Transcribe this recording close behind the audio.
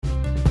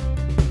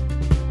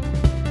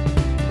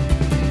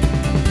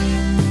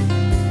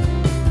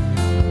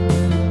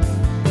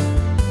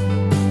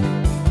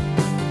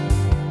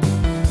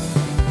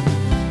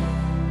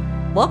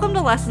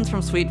Welcome to Lessons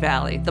from Sweet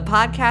Valley, the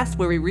podcast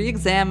where we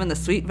re-examine the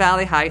Sweet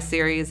Valley High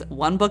series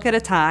one book at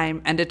a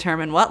time and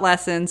determine what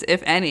lessons,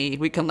 if any,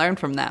 we can learn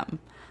from them.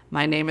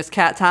 My name is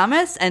Kat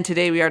Thomas, and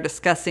today we are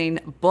discussing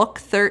Book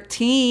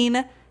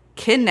 13,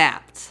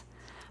 Kidnapped.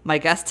 My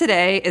guest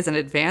today is an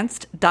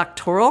advanced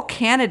doctoral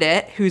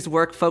candidate whose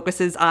work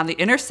focuses on the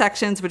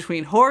intersections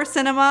between horror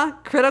cinema,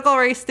 critical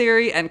race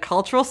theory, and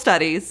cultural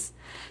studies.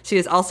 She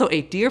is also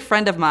a dear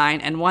friend of mine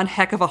and one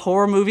heck of a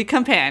horror movie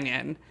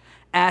companion,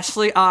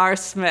 Ashley R.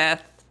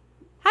 Smith.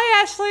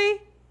 Hi,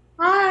 Ashley.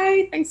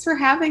 Hi, thanks for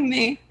having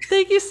me.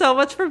 Thank you so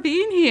much for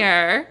being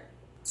here.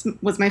 This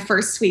was my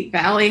first Sweet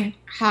Valley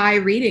High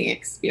reading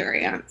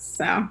experience,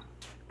 so. And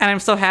I'm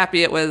so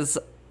happy it was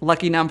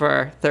lucky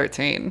number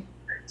 13.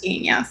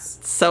 13, yes.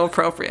 So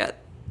appropriate.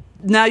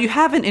 Now, you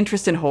have an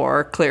interest in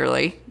horror,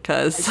 clearly,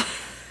 because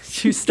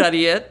you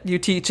study it, you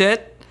teach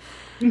it.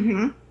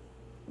 Mm-hmm.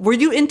 Were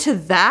you into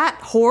that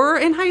horror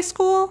in high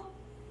school?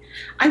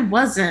 I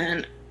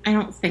wasn't. I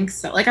don't think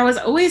so. Like, I was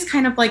always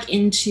kind of like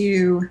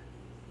into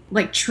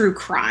like true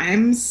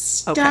crime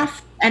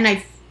stuff. Okay.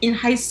 And in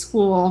high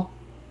school,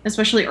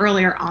 especially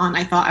earlier on,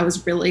 I thought I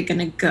was really going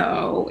to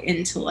go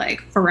into like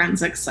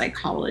forensic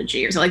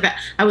psychology or something like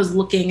that. I was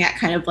looking at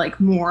kind of like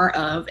more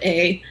of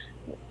a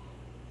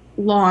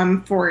law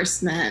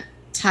enforcement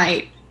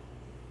type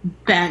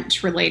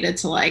bent related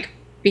to like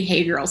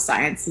behavioral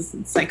sciences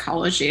and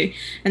psychology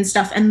and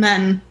stuff. And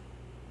then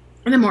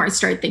the more I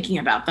started thinking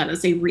about that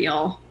as a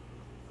real,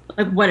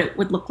 like what it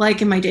would look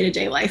like in my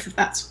day-to-day life if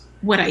that's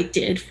what I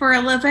did for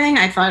a living,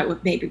 I thought it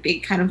would maybe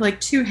be kind of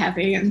like too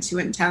heavy and too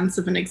intense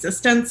of an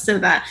existence, so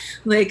that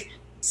like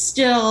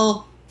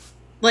still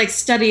like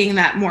studying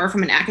that more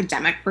from an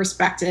academic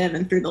perspective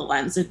and through the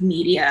lens of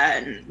media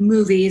and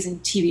movies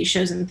and TV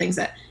shows and things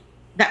that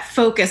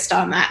focused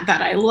on that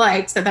I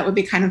liked, that would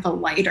be kind of a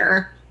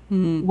lighter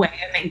way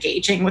of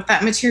engaging with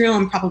that material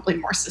and probably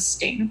more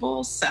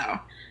sustainable. So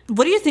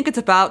what do you think it's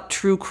about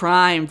true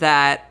crime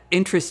that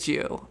interests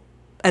you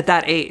at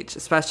that age,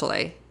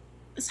 especially?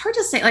 It's hard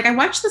to say. Like, I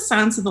watched The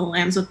Silence of the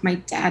Lambs with my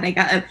dad. I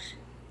got a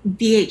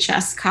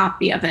VHS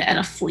copy of it at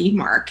a flea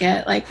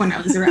market, like when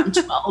I was around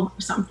 12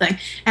 or something,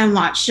 and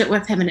watched it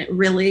with him. And it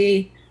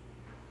really,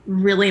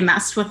 really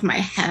messed with my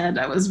head.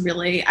 I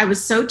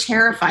was so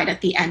terrified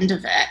at the end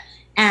of it.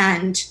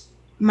 And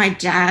my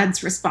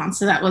dad's response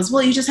to that was,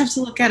 well, you just have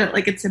to look at it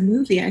like it's a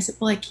movie. And I said,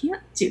 well, I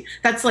can't do.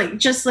 That's like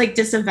just like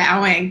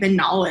disavowing the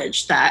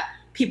knowledge that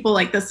people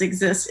like this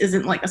exist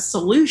isn't like a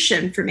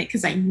solution for me,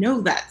 because I know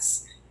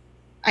that's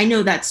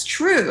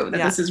true,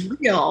 that this is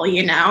real,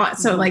 you know?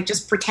 So like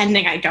just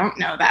pretending I don't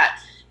know that,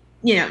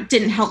 you know,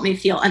 didn't help me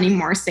feel any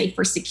more safe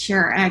or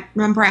secure. And I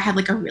remember I had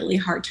like a really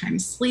hard time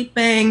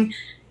sleeping,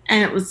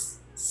 and it was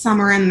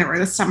summer and there were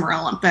the Summer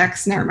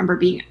Olympics. And I remember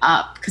being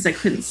up because I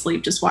couldn't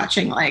sleep, just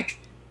watching like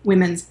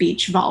women's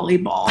beach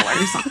volleyball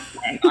or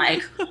something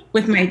like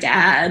with my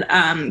dad,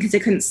 because I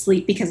couldn't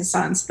sleep because of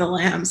Silence of the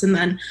Lambs. And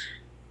then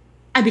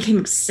I became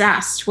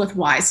obsessed with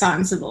why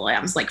Silence of the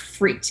Lambs like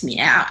freaked me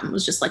out, and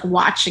was just like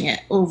watching it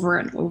over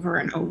and over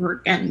and over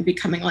again,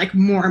 becoming like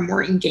more and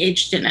more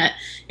engaged in it,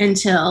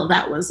 until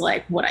that was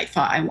like what I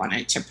thought I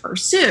wanted to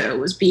pursue,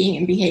 was being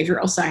in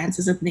behavioral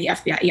sciences and the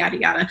FBI, yada,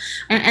 yada.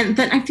 And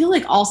then I feel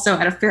like also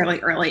at a fairly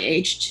early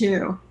age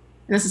too,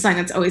 and this is something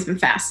that's always been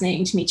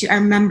fascinating to me too, I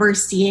remember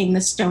seeing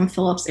the Stone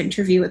Phillips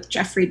interview with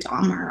Jeffrey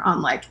Dahmer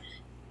on like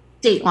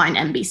Dateline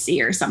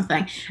NBC or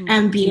something,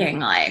 and being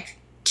like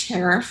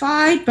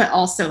terrified, but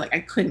also like I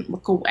couldn't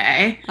look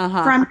away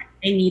from it.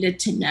 I needed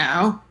to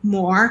know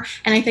more.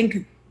 And I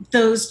think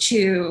those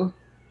two,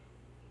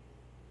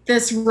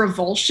 this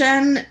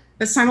revulsion,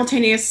 the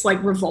simultaneous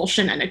like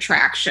revulsion and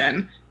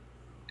attraction,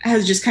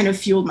 has just kind of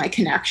fueled my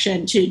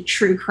connection to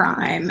true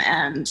crime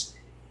and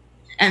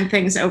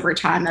things over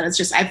time. That it's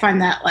just, I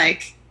find that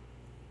like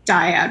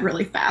dyad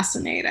really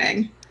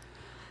fascinating.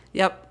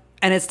 Yep.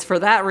 And it's for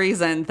that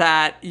reason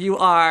that you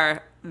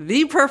are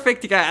the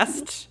perfect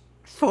guest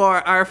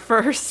for our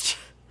first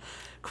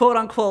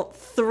quote-unquote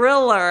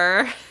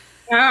thriller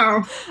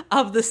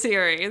of the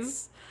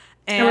series.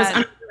 And I was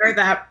unaware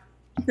that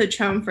the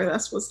tone for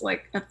this was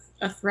like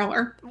a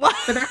thriller. What?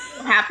 But that's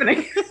not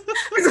happening.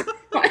 It's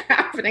not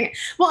happening.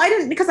 Well, I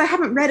didn't, because I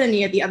haven't read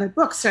any of the other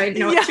books, so I didn't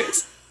know what to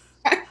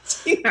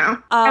expect. You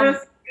know,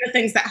 the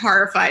things that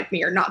horrified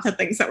me are not the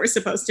things that were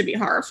supposed to be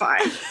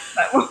horrifying.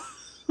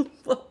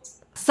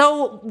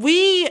 So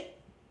we,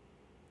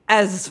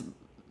 as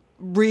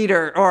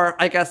reader,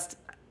 or I guess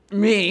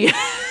me,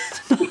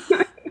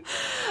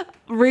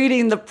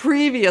 reading the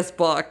previous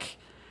book,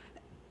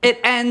 it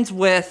ends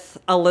with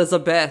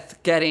Elizabeth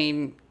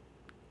getting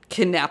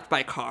kidnapped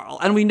by Carl,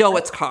 and we know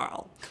it's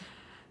Carl.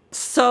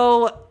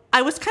 So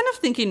I was kind of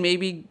thinking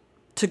maybe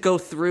to go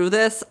through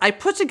this, I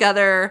put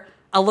together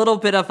a little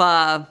bit of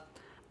a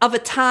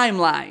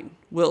timeline,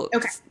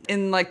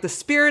 in like the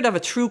spirit of a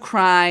true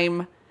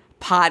crime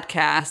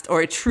podcast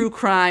or a true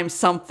crime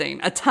something,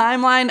 a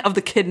timeline of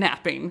the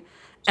kidnapping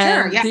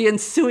and the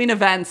ensuing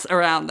events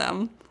around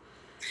them.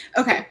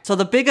 Okay. So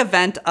the big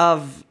event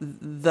of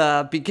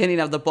the beginning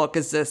of the book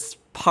is this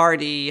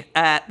party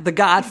at the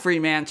Godfrey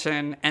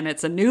Mansion, and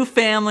it's a new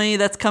family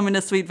that's coming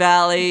to Sweet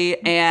Valley,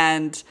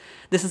 and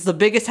this is the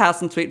biggest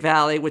house in Sweet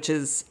Valley, which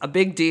is a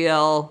big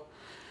deal.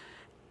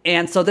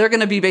 And so they're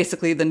going to be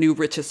basically the new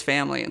richest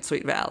family in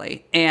Sweet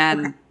Valley.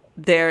 And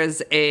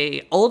there's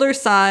a older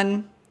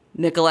son,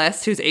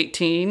 Nicholas, who's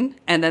 18,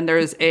 and then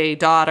there's a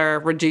daughter,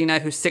 Regina,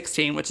 who's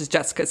 16, which is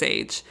Jessica's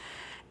age.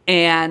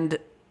 And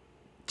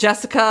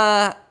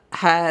Jessica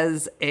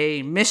has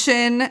a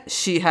mission,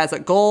 she has a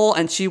goal,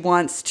 and she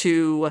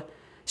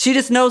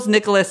just knows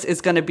Nicholas is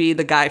going to be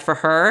the guy for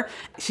her.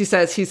 She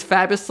says he's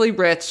fabulously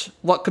rich.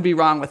 What could be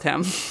wrong with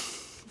him?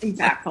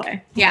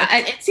 Exactly. Yeah.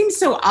 It seems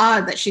so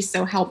odd that she's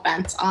so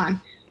hell-bent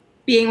on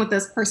being with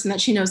this person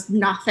that she knows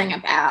nothing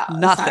about.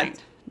 Nothing.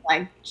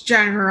 Like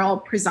general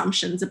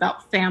presumptions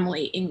about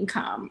family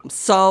income.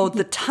 So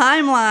the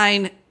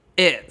timeline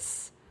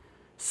is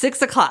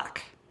 6:00.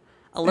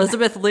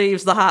 Elizabeth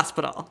leaves the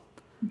hospital.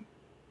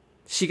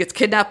 She gets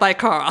kidnapped by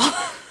Carl.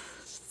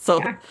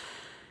 So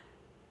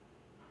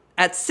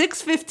at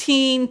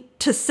 6:15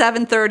 to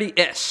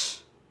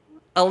 7:30-ish,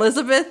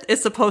 Elizabeth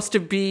is supposed to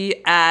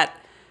be at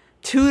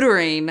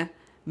tutoring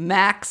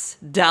Max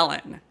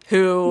Dellon,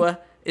 who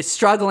is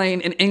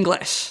struggling in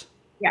English.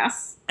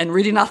 Yes. And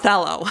reading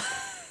Othello.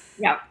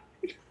 Yep.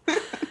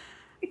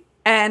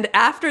 And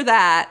after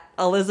that,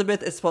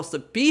 Elizabeth is supposed to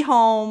be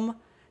home,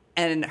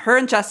 and her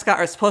and Jessica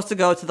are supposed to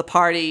go to the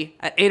party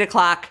at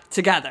 8:00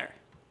 together.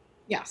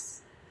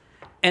 Yes.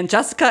 And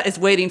Jessica is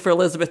waiting for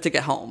Elizabeth to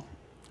get home.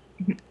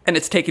 And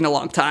it's taking a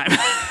long time.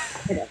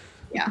 It is.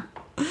 Yeah.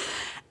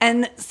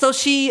 And so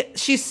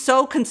she's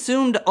so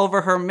consumed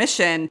over her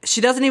mission,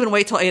 she doesn't even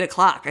wait till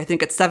 8:00. I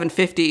think at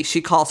 7:50,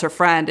 she calls her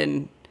friend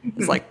and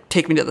is like,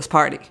 take me to this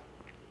party.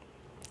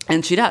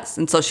 And she does.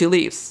 And so she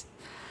leaves.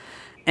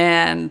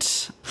 And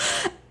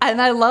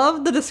I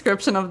love the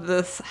description of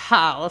this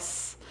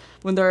house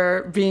when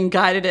they're being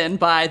guided in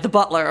by the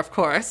butler, of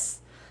course.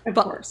 Of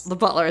course. The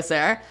butler is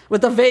there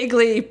with a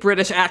vaguely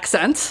British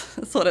accent.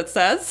 That's what it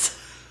says.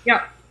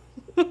 Yep.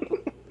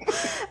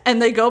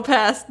 And they go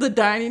past the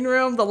dining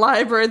room, the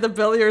library, the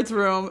billiards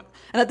room.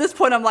 And at this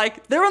point, I'm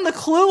like, they're in the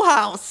Clue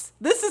house.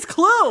 This is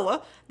Clue.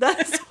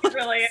 That's what it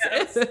really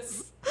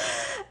is.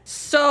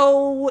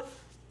 So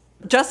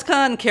Jessica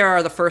and Kara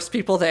are the first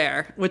people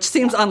there, which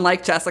seems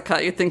unlike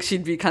Jessica. You'd think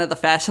she'd be kind of the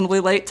fashionably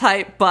late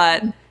type,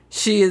 but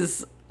she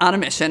is on a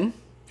mission.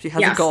 She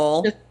has a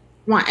goal. Just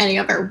want any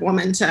other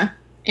woman to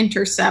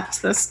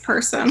intercept this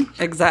person.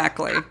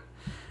 Exactly.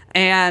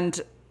 And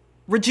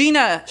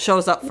Regina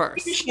shows up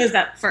first. She shows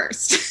up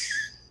first.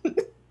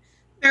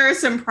 There are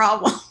some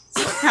problems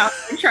with how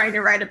they're trying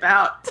to write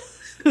about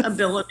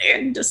ability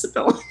and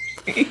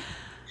disability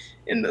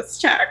in this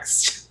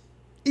text.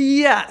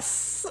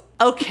 Yes.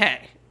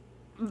 Okay.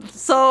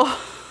 So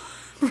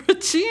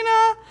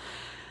Regina,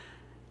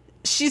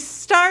 she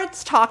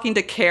starts talking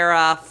to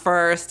Kara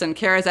first, and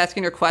Kara's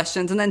asking her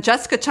questions, and then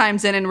Jessica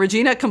chimes in, and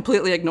Regina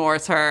completely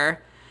ignores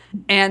her.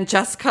 And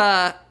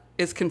Jessica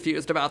is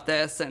confused about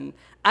this, and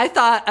I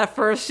thought at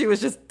first she was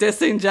just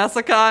dissing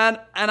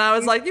Jessica, and I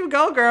was like, you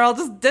go, girl,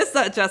 just diss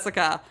that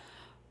Jessica.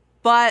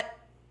 But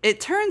it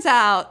turns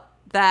out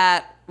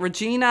that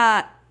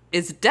Regina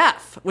is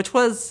deaf, which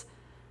was,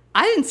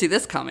 I didn't see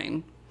this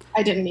coming.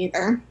 I didn't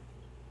either.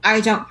 I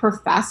don't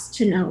profess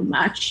to know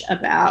much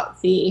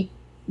about the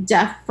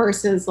deaf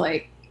versus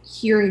like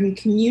hearing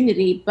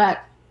community,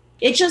 but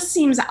it just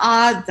seems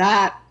odd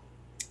that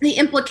the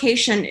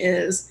implication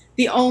is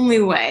the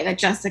only way that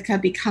Jessica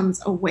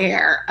becomes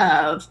aware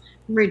of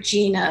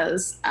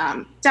Regina's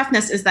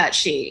deafness is that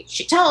she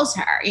tells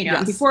her, Yes.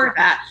 And before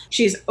that,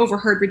 she's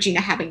overheard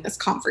Regina having this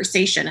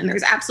conversation, and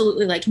there's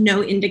absolutely like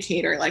no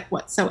indicator like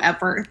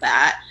whatsoever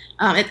that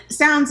it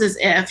sounds as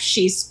if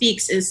she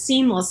speaks as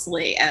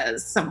seamlessly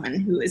as someone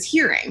who is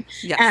hearing.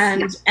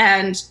 Yes.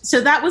 And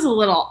so that was a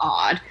little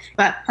odd,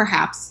 but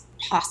perhaps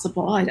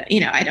possible. I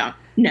don't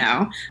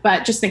know.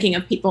 But just thinking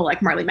of people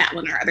like Marlee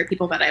Matlin or other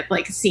people that I've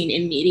like seen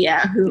in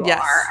media who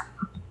are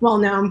well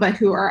known, but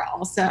who are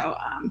also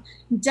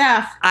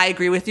deaf. I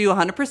agree with you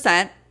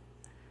 100%.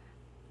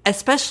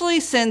 Especially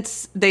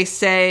since they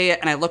say,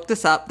 and I looked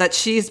this up, that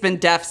she's been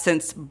deaf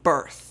since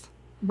birth.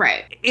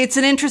 Right. It's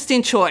an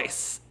interesting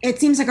choice. It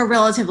seems like a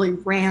relatively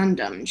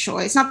random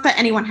choice. Not that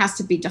anyone has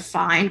to be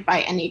defined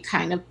by any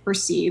kind of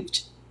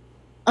perceived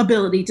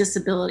ability,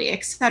 disability,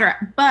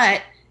 etc.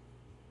 But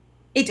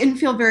it didn't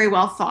feel very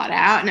well thought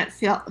out, and it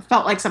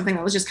felt like something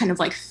that was just kind of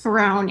like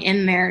thrown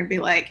in there to be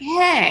like,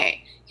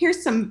 hey,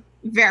 here's some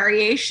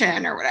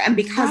variation or whatever. And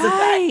because of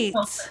that, it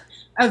felt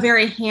a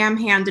very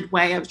ham-handed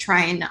way of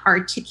trying to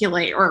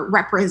articulate or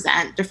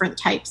represent different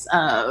types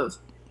of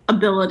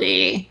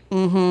ability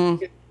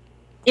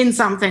in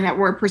something that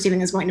we're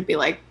perceiving as going to be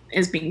like,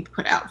 is being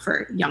put out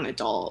for young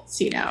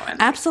adults, And,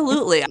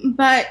 Absolutely.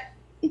 But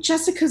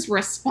Jessica's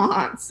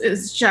response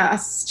is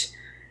just,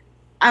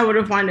 I would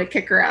have wanted to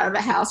kick her out of the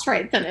house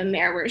right then and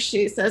there, where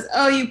she says,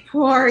 oh, you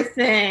poor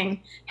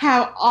thing.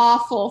 How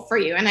awful for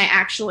you. And I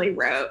actually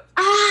wrote,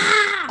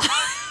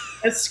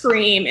 a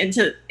scream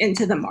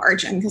into the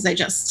margin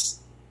because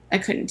I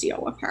couldn't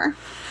deal with her.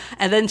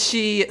 And then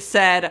she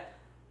said,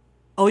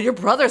 "Oh, your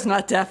brother's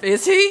not deaf,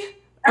 is he?"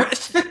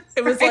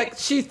 It was like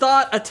she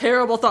thought a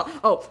terrible thought.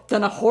 Oh,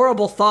 then a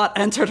horrible thought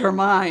entered her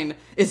mind.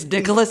 Is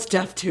Nicholas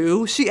deaf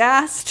too? She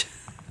asked.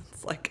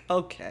 It's like,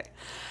 okay.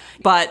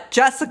 But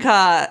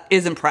Jessica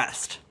is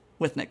impressed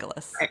with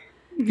Nicholas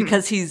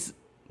because he's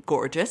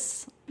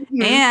gorgeous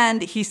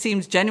and he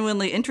seems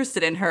genuinely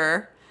interested in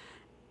her,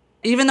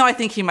 even though I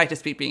think he might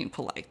just be being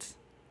polite.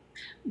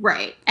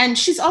 Right. And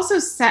she's also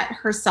set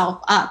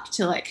herself up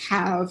to like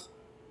have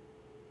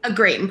a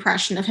great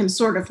impression of him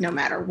sort of no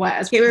matter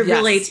what. It would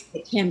really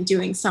take him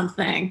doing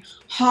something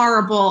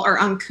horrible or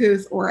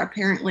uncouth or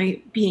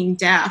apparently being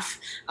deaf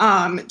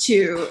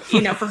to,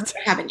 for her to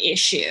have an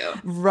issue.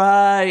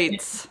 Right.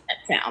 It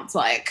sounds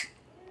like.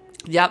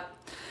 Yep.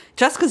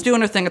 Jessica's doing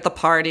her thing at the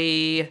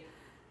party.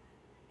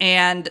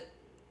 And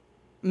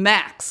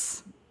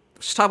Max.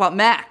 Let's talk about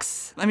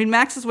Max. I mean,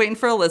 Max is waiting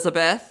for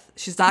Elizabeth.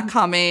 She's not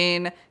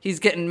coming. He's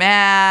getting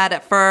mad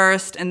at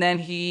first, and then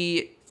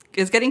he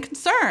is getting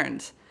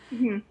concerned.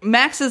 Mm-hmm.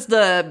 Max is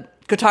the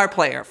guitar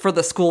player for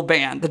the school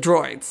band, the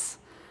Droids.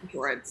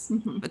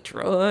 Mm-hmm. The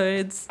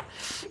Droids.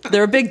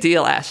 They're a big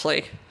deal,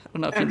 Ashley. I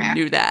don't know if you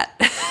knew that.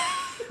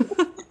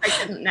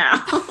 I didn't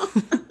know.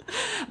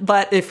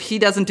 But if he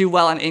doesn't do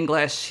well in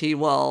English, he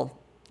will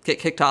get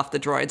kicked off the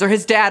Droids, or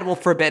his dad will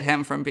forbid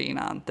him from being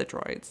on the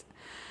Droids.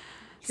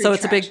 So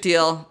it's a big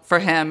deal for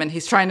him, and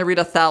he's trying to read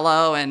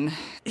Othello, and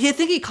I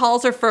think he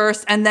calls her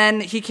first, and then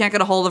he can't get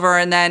a hold of her,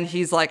 and then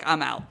he's like,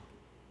 I'm out.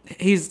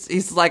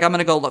 He's like, I'm going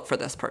to go look for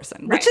this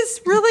person, which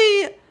is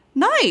really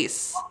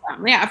nice.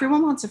 Yeah,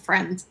 everyone wants a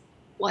friend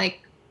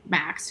like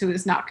Max who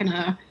is not going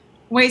to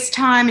waste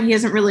time, and he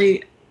doesn't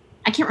really,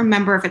 I can't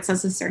remember if it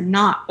says this or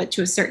not, but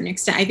to a certain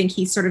extent, I think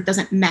he sort of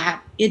doesn't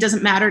matter. It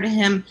doesn't matter to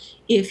him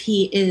if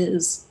he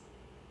is,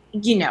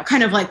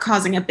 kind of like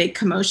causing a big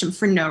commotion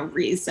for no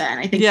reason.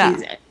 I think he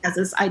has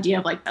this idea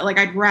of like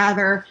I'd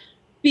rather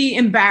be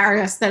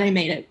embarrassed that I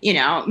made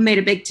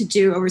a big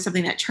to-do over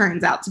something that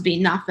turns out to be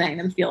nothing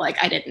than feel like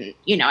I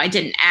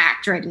didn't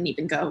act or I didn't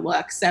even go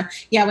look. So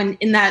yeah, when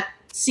in that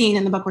scene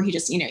in the book where he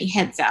just, he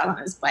heads out on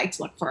his bike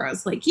to look for her, I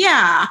was like,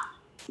 yeah,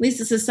 at least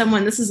this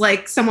is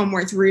like someone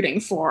worth rooting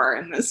for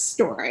in this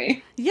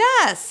story.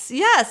 Yes.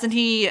 And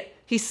he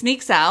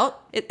sneaks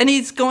out and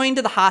he's going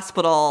to the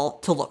hospital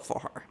to look for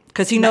her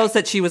because he knows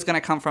that she was going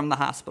to come from the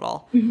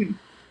hospital. Mm-hmm.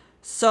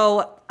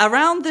 So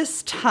around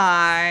this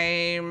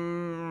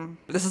time,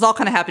 this is all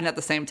kind of happening at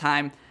the same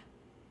time.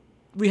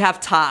 We have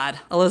Todd,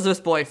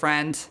 Elizabeth's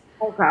boyfriend.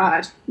 Oh,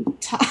 God.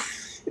 Todd.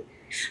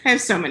 I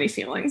have so many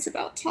feelings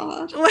about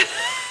Todd.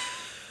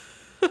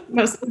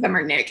 Most of them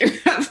are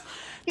negative.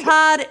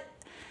 Todd,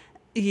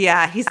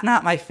 yeah, he's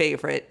not my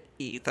favorite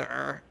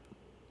either.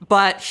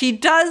 But he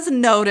does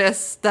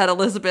notice that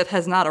Elizabeth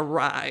has not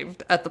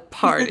arrived at the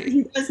party.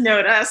 He does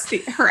notice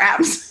her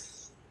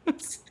absence.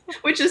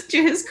 Which is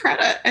to his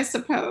credit, I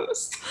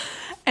suppose.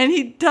 And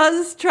he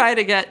does try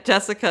to get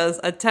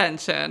Jessica's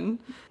attention.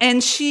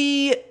 And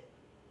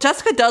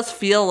Jessica does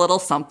feel a little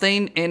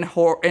something in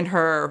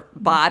her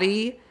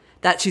body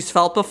that she's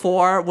felt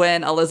before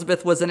when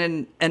Elizabeth was in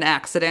an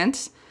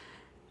accident.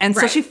 And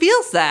so she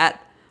feels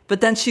that. But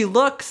then she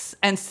looks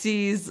and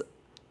sees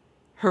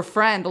her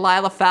friend,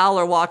 Lila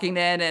Fowler, walking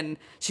in. And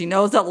she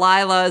knows that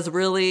Lila is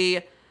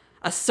really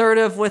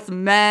assertive with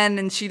men,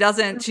 and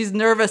she's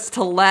nervous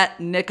to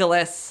let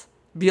Nicholas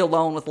be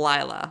alone with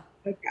Lila.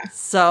 Okay.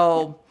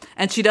 So,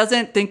 and she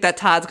doesn't think that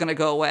Todd's going to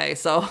go away.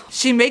 So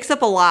she makes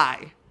up a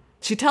lie.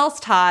 She tells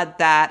Todd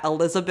that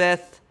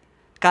Elizabeth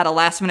got a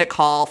last minute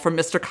call from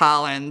Mr.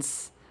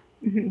 Collins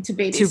to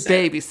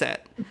babysit.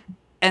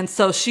 And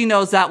so she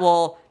knows that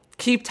will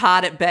keep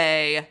Todd at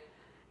bay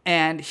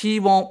and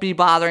he won't be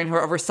bothering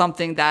her over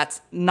something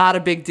that's not a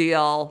big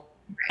deal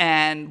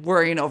and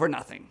worrying over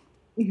nothing.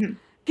 Mm-hmm.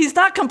 He's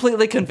not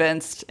completely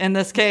convinced in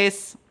this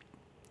case,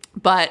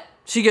 but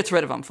she gets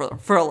rid of him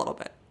for a little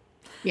bit.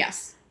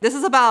 Yes. This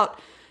is about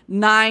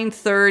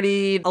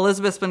 9:30.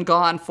 Elizabeth's been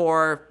gone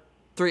for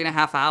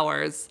 3.5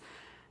 hours.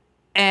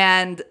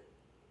 And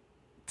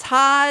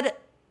Todd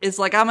is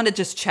like, I'm going to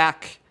just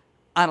check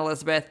on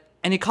Elizabeth.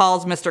 And he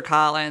calls Mr.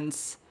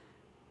 Collins.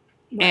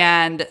 Right.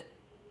 And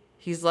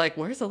he's like,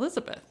 where's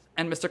Elizabeth?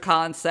 And Mr.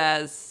 Collins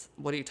says,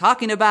 what are you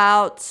talking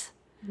about?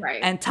 Right.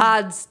 And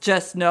Todd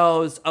just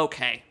knows,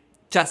 okay,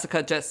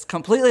 Jessica just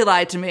completely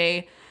lied to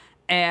me,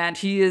 and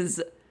he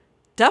is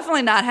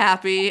definitely not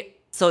happy.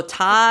 So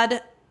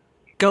Todd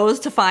goes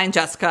to find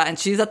Jessica, and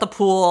she's at the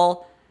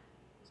pool,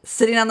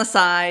 sitting on the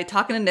side,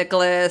 talking to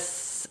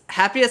Nicholas,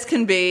 happy as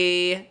can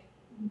be.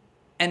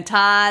 And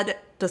Todd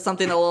does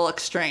something a little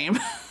extreme.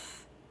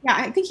 Yeah,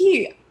 I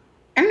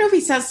don't know if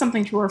he says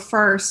something to her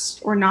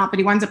first or not, but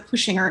he winds up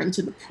pushing her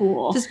into the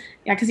pool.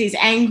 Because he's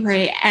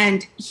angry,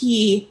 and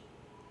he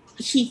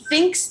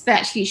thinks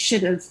that he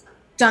should have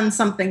done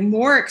something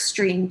more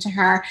extreme to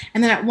her,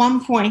 and then at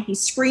one point he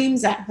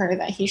screams at her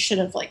that he should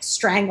have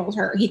strangled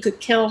her, he could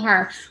kill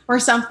her or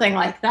something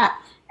like that.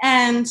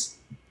 And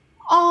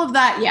all of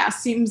that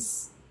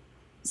seems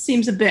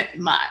seems a bit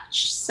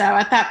much. So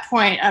at that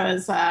point, I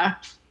was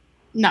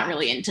not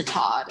really into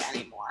Todd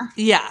anymore.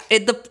 Yeah,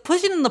 the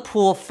pushing in the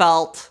pool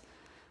felt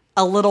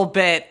a little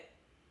bit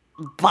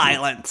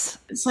violent.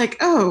 It's like,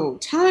 oh,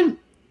 Todd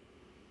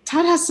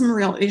has some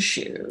real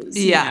issues.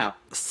 Yeah. You know?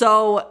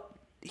 So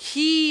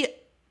he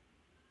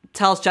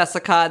tells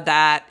Jessica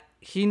that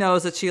he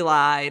knows that she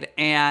lied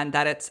and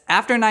that it's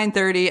after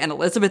 9:30 and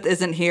Elizabeth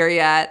isn't here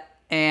yet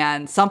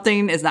and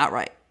something is not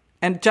right.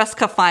 And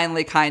Jessica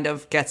finally kind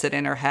of gets it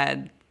in her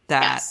head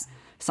that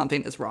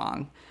something is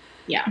wrong.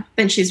 Yeah.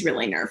 Then she's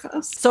really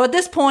nervous. So at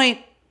this point,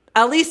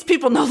 at least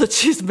people know that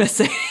she's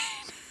missing.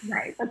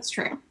 Right. That's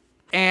true.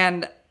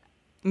 And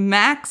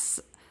Max,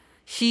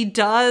 he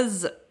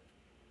does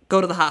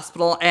go to the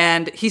hospital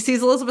and he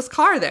sees Elizabeth's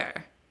car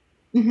there.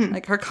 Mm-hmm.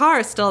 Like her car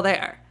is still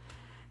there.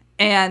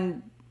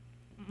 And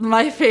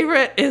my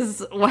favorite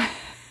is when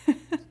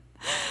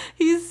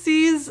he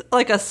sees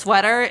like a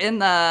sweater in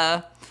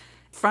the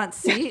front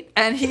seat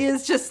and he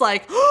is just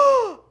like,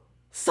 oh,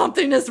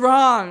 something is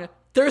wrong.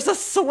 There's a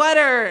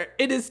sweater.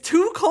 It is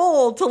too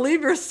cold to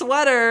leave your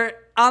sweater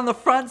on the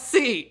front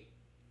seat.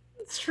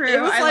 It's true.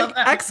 It was like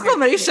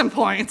exclamation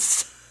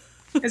points.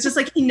 It's just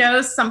like he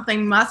knows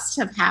something must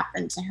have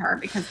happened to her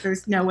because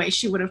there's no way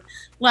she would have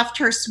left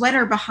her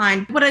sweater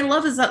behind. What I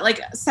love is that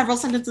like several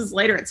sentences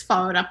later, it's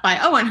followed up by,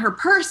 oh, and her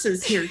purse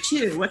is here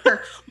too with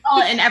her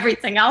wallet and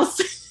everything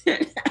else.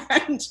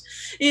 And,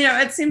 you know,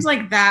 it seems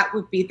like that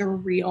would be the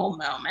real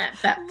moment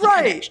that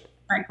right.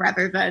 Like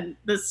rather than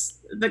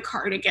the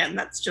cardigan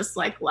that's just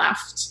like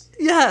left.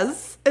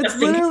 Yes. It's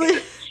literally,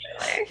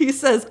 he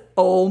says,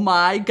 oh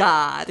my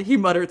God, he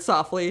muttered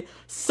softly,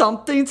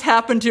 something's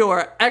happened to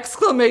her,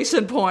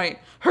 exclamation point.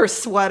 Her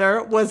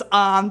sweater was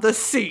on the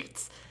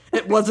seats.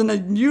 It was an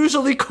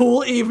unusually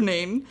cool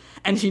evening,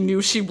 and he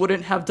knew she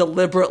wouldn't have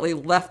deliberately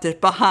left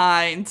it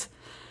behind.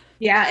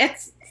 Yeah,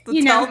 it's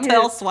the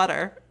telltale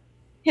sweater.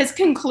 His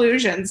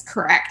conclusion's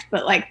correct,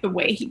 but like the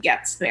way he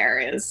gets there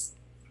is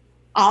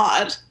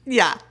odd.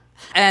 Yeah.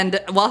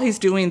 And while he's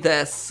doing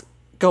this,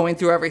 going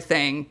through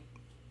everything,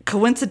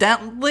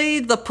 coincidentally,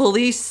 the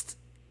police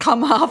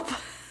come up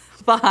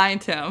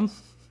behind him.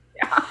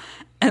 Yeah.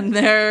 And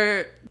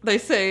they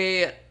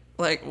say,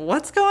 like,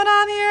 what's going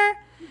on here?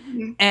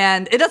 Mm-hmm.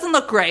 And it doesn't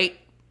look great.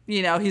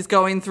 You know, he's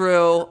going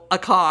through a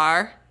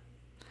car.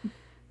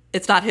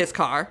 It's not his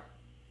car.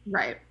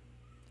 Right.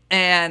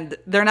 And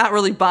they're not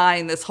really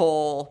buying this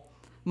whole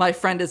my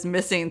friend is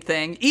missing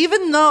thing,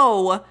 even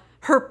though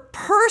her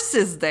purse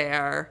is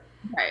there.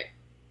 Right.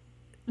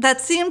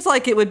 That seems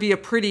like it would be a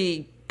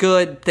pretty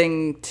good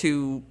thing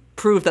to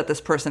prove that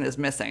this person is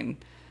missing.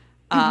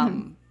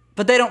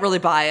 But they don't really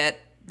buy it.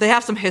 They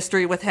have some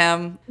history with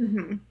him,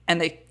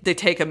 and they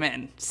take him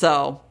in.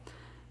 So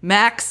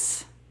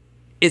Max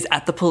is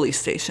at the police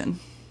station.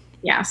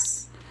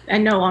 Yes.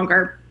 And no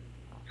longer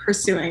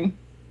pursuing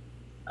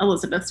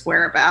Elizabeth's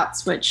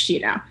whereabouts, which, you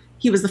know,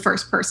 he was the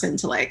first person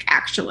to, like,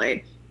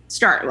 actually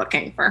start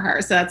looking for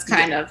her. So that's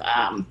kind of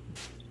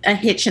a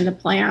hitch in the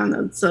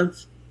plans of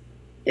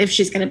if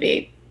she's going to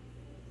be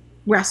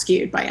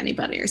rescued by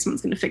anybody or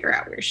someone's going to figure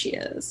out where she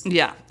is.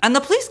 Yeah. And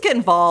the police get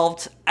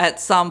involved at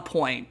some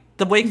point.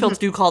 The Wakefields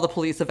do call the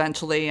police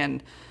eventually,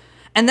 and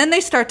then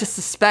they start to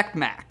suspect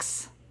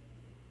Max.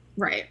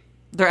 Right.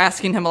 They're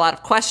asking him a lot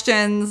of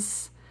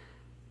questions.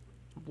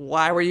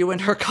 Why were you in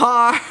her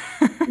car?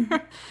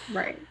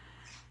 Right.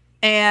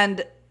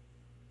 And,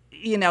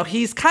 you know,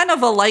 he's kind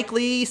of a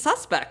likely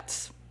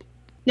suspect.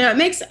 No, it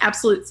makes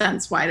absolute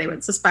sense why they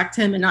would suspect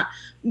him and not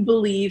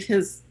believe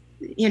his,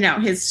 you know,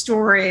 his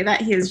story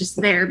that he was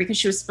just there because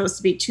she was supposed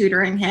to be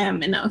tutoring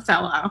him in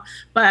Othello.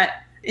 But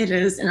it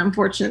is an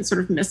unfortunate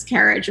sort of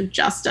miscarriage of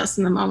justice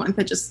in the moment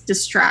that just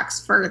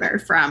distracts further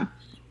from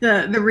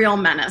the real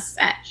menace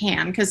at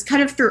hand. Because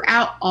kind of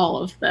throughout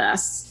all of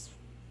this,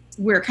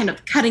 we're kind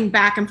of cutting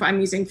back, and I'm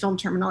using film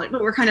terminology,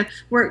 but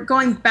we're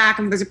going back,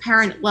 and there's a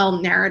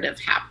parallel narrative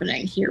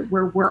happening here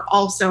where we're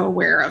also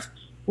aware of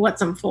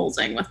what's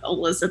unfolding with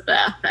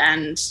Elizabeth.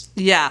 And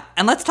yeah,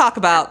 and let's talk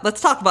about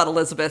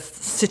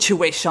Elizabeth's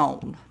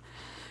situation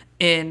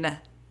in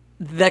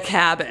the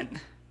cabin.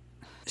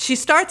 She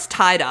starts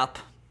tied up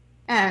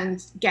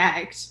and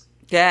gagged,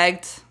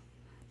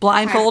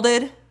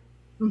 blindfolded.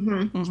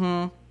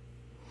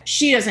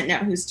 She doesn't know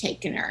who's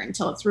taken her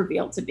until it's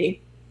revealed to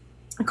be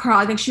Carl.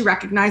 I think she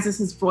recognizes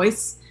his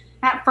voice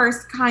at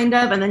first, kind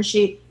of, and then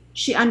she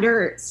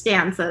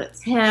understands that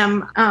it's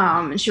him,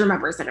 and she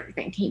remembers that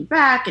everything came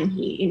back, and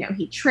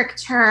he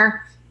tricked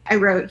her. I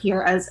wrote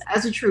here as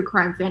a true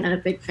crime fan and a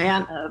big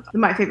fan of the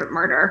My Favorite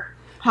Murder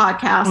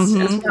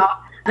podcast as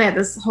well. They had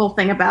this whole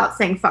thing about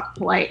saying fuck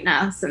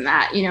politeness, and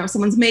that, you know, if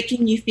someone's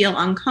making you feel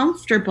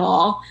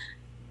uncomfortable,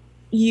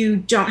 you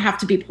don't have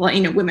to be polite.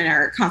 You know, women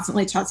are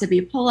constantly taught to be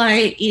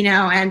polite, you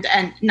know, and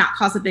not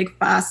cause a big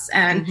fuss,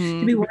 and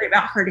to be worried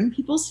about hurting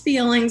people's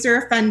feelings or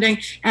offending,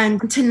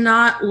 and to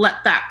not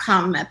let that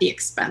come at the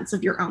expense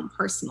of your own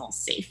personal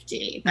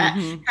safety. That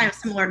kind of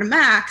similar to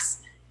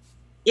Max,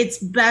 it's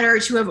better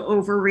to have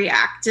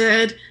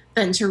overreacted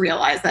than to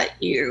realize that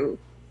you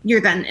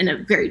you're then in a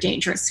very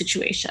dangerous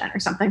situation or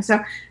something. So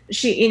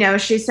she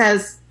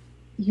says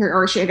here,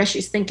 or I guess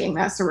she's thinking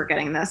this, or we're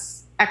getting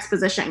this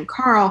exposition.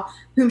 Carl,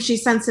 whom she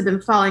sensed had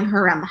been following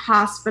her around the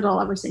hospital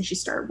ever since she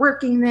started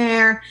working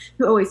there,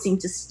 who always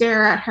seemed to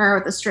stare at her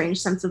with a strange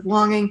sense of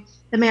longing,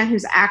 the man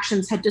whose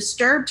actions had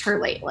disturbed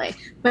her lately,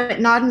 but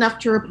not enough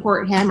to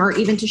report him or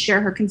even to share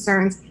her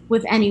concerns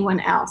with anyone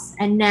else.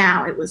 And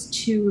now it was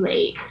too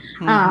late.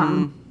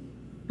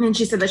 And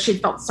she said that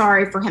she'd felt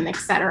sorry for him,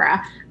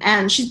 etc.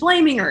 And she's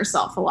blaming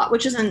herself a lot,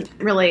 which isn't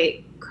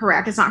really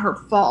correct. It's not her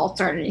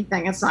fault or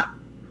anything. It's not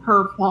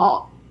her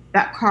fault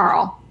that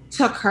Carl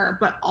took her,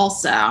 but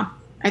also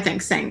I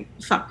think saying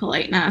fuck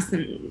politeness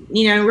and,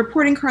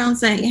 reporting Carl and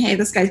saying, hey,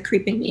 this guy's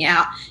creeping me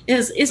out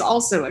is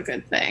also a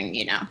good thing,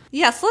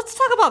 Yes, let's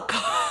talk about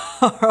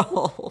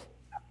Carl.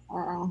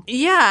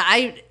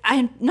 Yeah,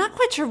 I'm not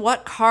quite sure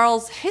what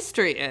Carl's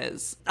history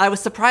is. I was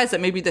surprised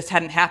that maybe this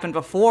hadn't happened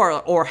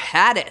before, or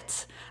had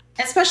it.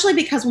 Especially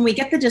because when we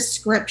get the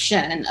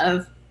description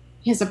of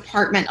his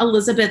apartment,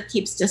 Elizabeth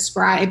keeps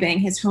describing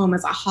his home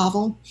as a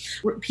hovel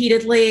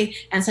repeatedly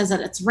and says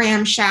that it's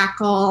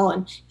ramshackle,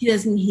 and he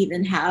doesn't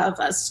even have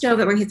a stove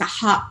where he has a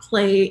hot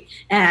plate,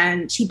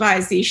 and he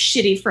buys these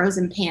shitty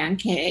frozen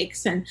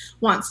pancakes and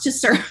wants to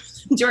serve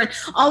during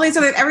all these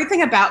other,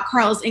 everything about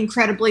Carl is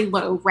incredibly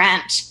low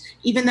rent,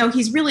 even though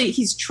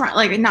he's trying,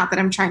 like, not that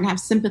I'm trying to have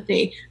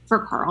sympathy for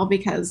Carl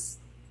because,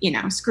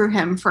 screw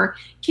him for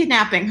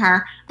kidnapping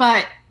her,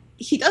 but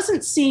he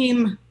doesn't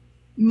seem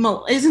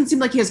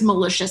like he has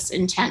malicious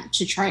intent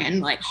to try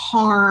and like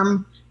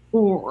harm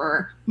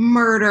or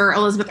murder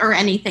Elizabeth or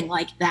anything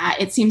like that.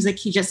 It seems like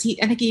I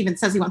think he even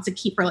says he wants to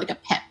keep her like a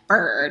pet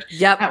bird.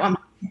 Yep. At one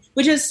point,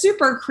 which is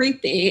super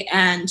creepy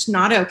and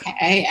not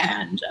okay.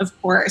 And of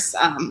course,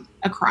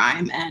 a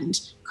crime, and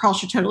Carl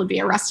should totally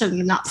be arrested, and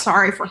I'm not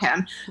sorry for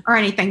him or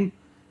anything.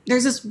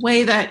 There's this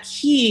way that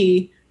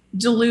he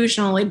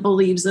delusionally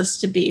believes this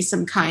to be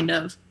some kind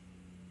of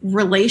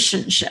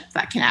relationship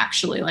that can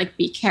actually like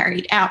be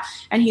carried out,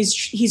 and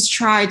he's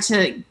tried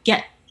to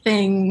get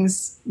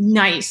things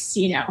nice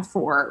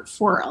for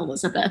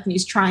Elizabeth, and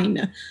he's trying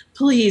to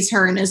please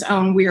her in his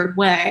own weird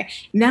way.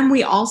 And then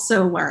we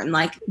also learn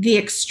like the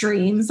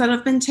extremes that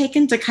have been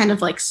taken to kind of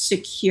like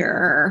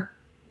secure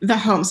the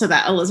home so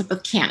that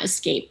Elizabeth can't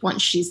escape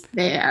once she's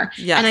there.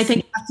 Yes. And I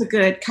think that's a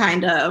good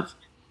kind of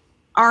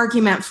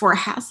argument for,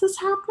 has this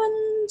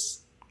happened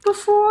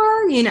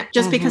before,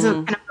 just because of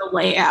kind of the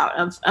layout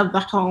of the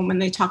home.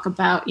 And they talk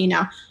about,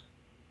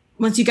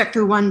 once you get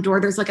through one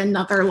door, there's like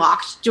another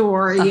locked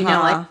door,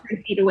 like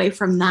 3 feet away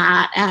from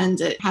that.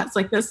 And it has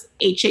like this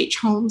H.H.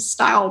 Holmes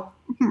style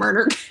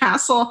murder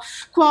castle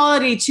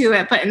quality to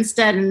it. But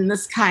instead in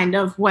this kind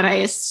of what I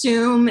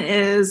assume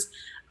is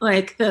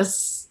like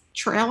this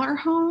trailer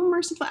home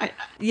or something.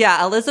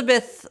 Yeah,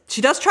 Elizabeth,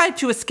 she does try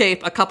to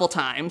escape a couple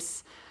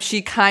times.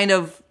 She kind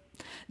of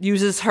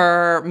uses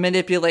her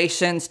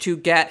manipulations to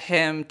get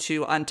him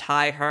to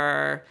untie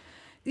her.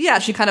 Yeah,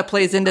 she kind of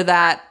plays into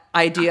that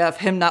idea of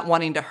him not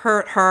wanting to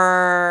hurt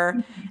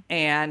her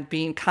and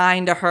being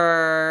kind to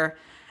her.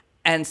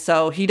 And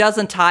so he does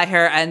untie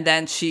her, and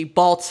then she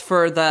bolts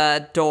for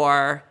the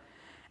door,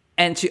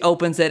 and she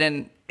opens it,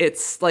 and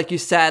it's, like you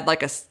said,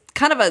 like a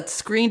kind of a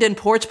screened-in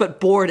porch, but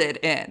boarded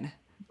in.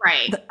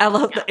 Right. I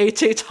love the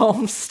H.H.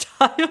 Holmes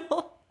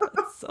style.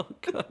 That's so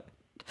good.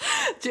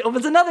 She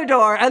opens another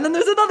door, and then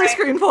there's another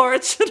screen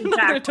porch and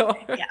another door.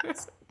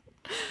 Yes.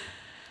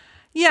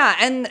 Yeah,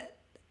 and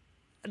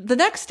the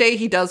next day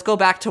he does go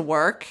back to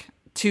work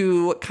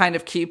to kind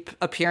of keep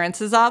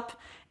appearances up.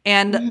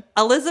 And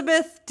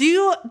Elizabeth, do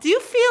you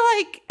feel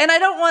like, and I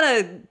don't want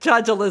to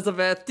judge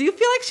Elizabeth, do you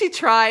feel like she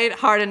tried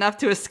hard enough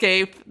to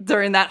escape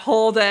during that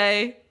whole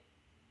day?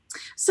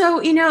 So,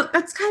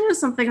 that's kind of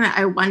something that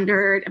I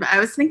wondered about. I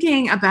was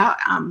thinking about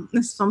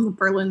this film, The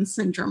Berlin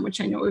Syndrome, which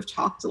I know we've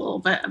talked a little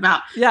bit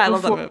about. Yeah, I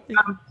love that movie.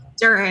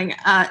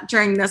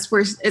 During this,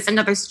 where it's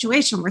another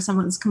situation where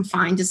someone's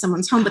confined to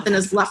someone's home, but then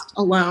is left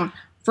alone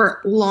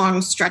for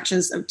long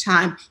stretches of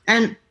time.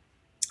 And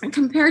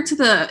compared to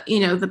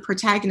the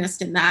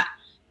protagonist in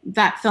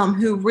that film,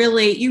 who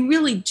you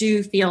really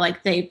do feel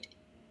like they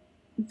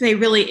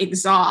really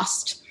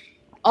exhaust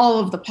all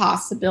of the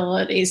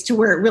possibilities to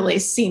where it really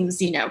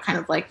seems, kind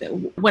of like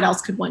what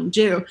else could one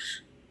do?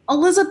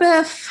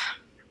 Elizabeth,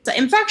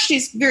 in fact,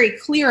 she's very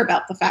clear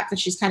about the fact that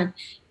she's kind of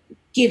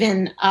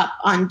given up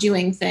on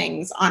doing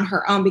things on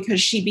her own, because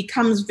she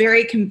becomes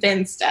very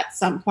convinced at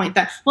some point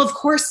that, well, of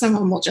course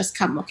someone will just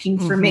come looking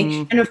for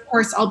me, and of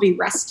course I'll be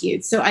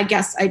rescued. So I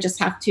guess I just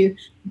have to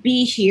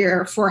be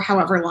here for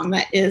however long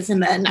that is.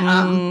 And then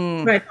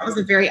that was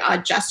a very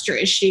odd gesture,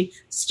 as she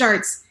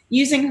starts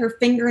using her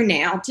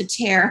fingernail to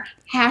tear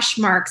hash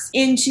marks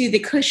into the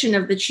cushion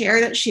of the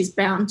chair that she's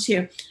bound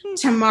to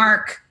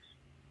mark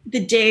the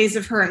days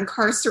of her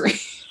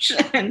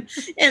incarceration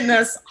in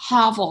this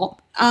hovel.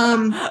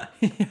 Yes.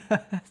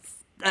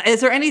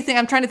 Is there anything,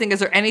 I'm trying to think, is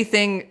there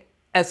anything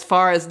as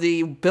far as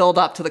the build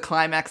up to the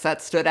climax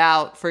that stood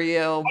out for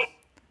you?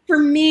 For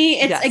me,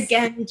 it's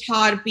again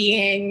Todd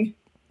being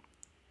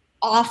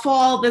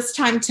awful, this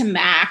time to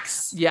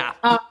Max. Yeah.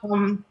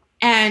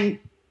 And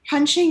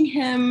punching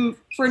him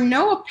for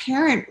no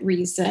apparent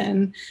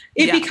reason.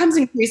 It becomes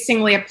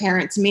increasingly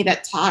apparent to me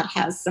that Todd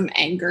has some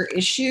anger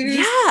issues.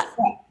 Yeah.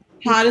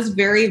 Todd is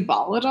very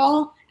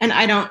volatile, and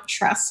I don't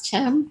trust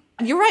him.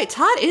 You're right.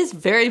 Todd is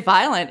very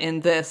violent in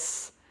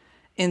this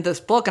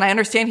book, and I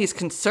understand he's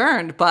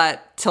concerned,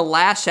 but to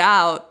lash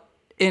out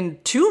in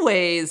two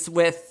ways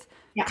with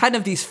kind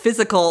of these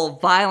physical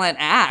violent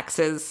acts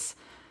is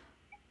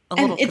a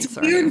little it's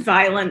concerning. Weird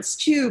violence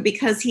too,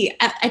 because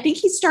I think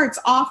he starts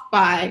off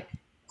by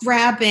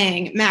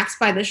grabbing Max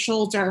by the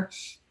shoulder,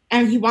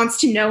 and he wants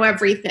to know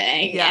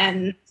everything. Yeah.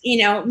 And,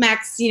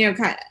 Max, kind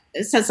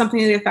of says something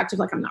to the effect of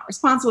like, I'm not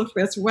responsible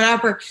for this or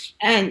whatever.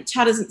 And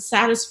Todd isn't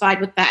satisfied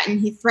with that.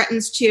 And he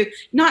threatens to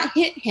not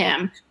hit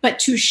him, but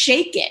to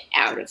shake it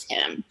out of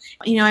him.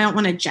 I don't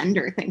want to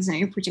gender things in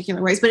any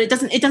particular ways, but it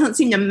doesn't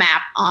seem to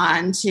map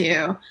on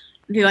to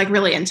the like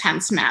really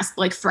intense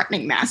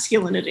threatening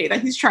masculinity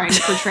that he's trying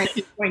to portray.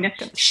 He's going to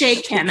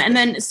shake him. And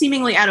then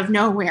seemingly out of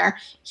nowhere,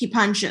 he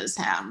punches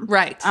him.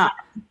 Right.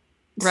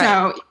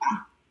 So,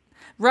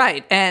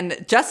 Right.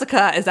 And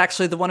Jessica is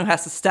actually the one who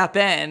has to step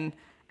in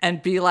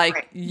and be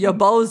like, you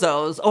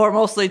bozos, or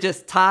mostly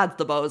just Todd's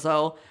the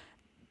bozo.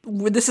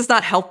 This is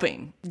not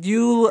helping.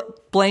 You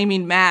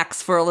blaming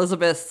Max for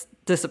Elizabeth's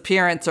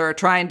disappearance or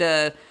trying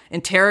to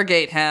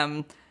interrogate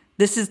him,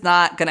 this is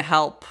not going to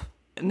help.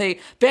 And they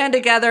band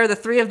together, the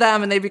three of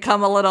them, and they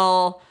become a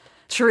little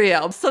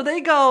trio. So they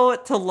go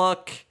to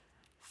look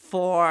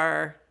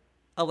for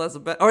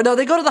Elizabeth. Or no,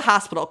 they go to the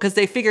hospital because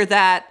they figure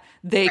that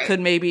they could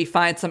maybe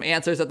find some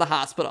answers at the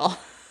hospital.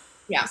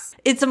 Yes.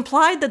 It's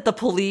implied that the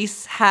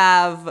police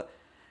have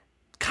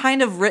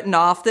kind of written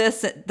off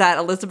that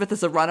Elizabeth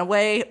is a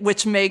runaway,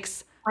 which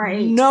makes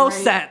no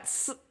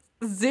sense.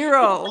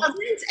 Zero. It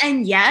doesn't,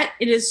 and yet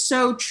it is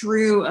so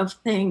true of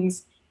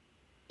things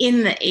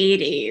in the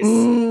 80s.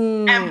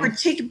 And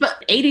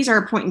but 80s are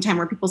a point in time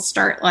where people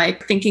start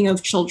like thinking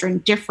of children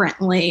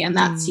differently. And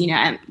that's,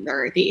 and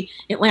there are the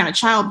Atlanta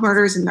child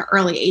murders in the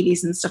early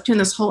 80s and stuff too.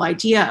 And this whole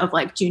idea of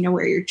like, do you know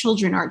where your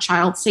children are,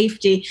 child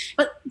safety?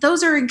 But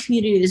those are in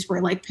communities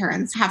where like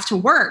parents have to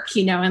work,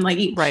 and like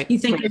you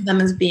think of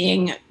them as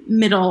being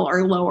middle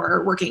or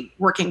lower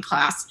working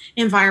class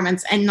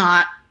environments, and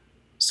not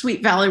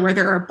Sweet Valley where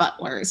there are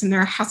butlers and there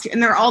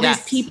are all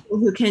these people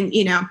who can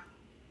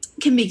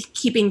be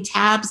keeping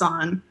tabs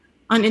on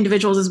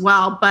individuals as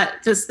well. But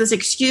this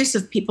excuse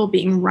of people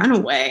being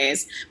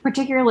runaways,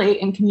 particularly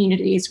in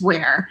communities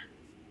where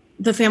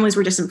the families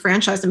were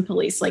disenfranchised and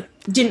police like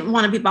didn't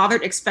want to be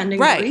bothered expending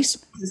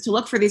resources to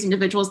look for these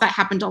individuals, that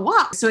happened a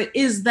lot. So it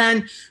is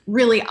then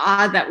really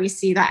odd that we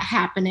see that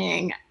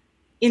happening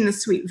in the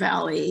Sweet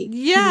Valley.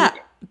 Yeah,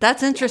 community.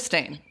 That's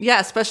interesting. Yeah,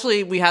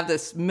 especially we have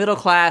this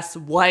middle-class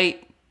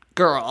white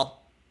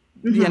girl.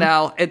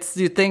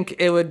 You'd think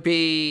it would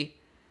be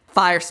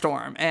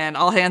firestorm and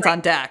all hands on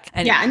deck.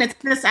 And and it's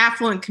this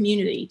affluent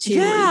community too.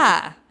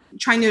 Yeah.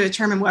 Trying to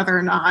determine whether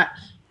or not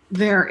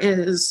there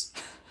is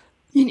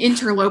an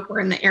interloper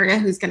in the area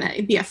who's going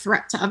to be a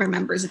threat to other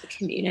members of the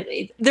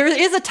community. There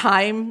is a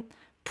time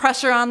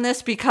pressure on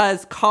this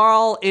because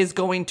Carl is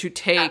going to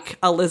take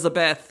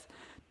Elizabeth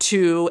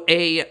to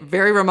a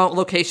very remote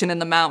location in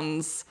the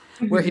mountains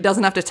where he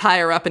doesn't have to tie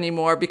her up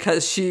anymore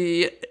because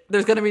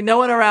there's going to be no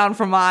one around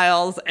for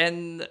miles.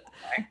 And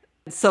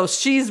so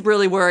she's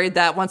really worried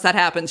that once that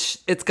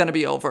happens, it's going to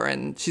be over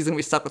and she's going to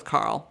be stuck with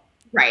Carl.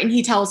 Right. And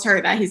he tells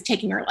her that he's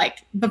taking her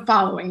like the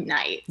following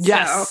night.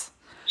 Yes.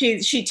 So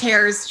she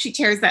tears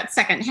that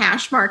second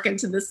hash mark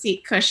into the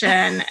seat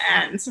cushion,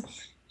 and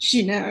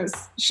she knows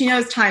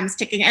time's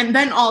ticking. And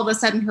then all of a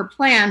sudden her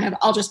plan of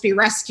I'll just be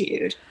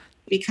rescued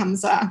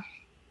becomes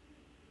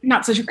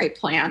not such a great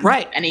plan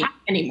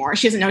anymore.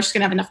 She doesn't know she's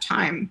going to have enough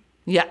time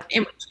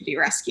in which to be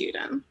rescued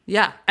in.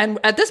 Yeah. And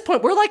at this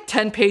point, we're like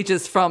 10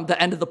 pages from the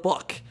end of the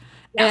book.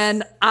 Yes.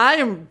 And I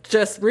am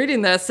just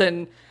reading this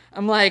and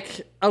I'm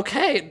like,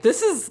 okay,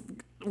 this is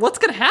what's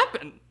going to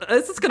happen.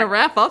 This is going to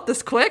wrap up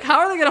this quick. How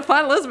are they going to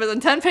find Elizabeth in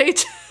 10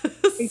 pages?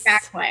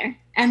 Exactly.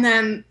 And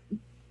then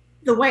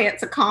the way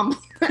it's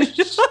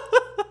accomplished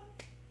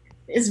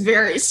is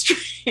very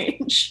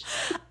strange.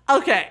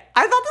 Okay.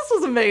 I thought this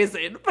was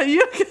amazing, but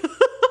you...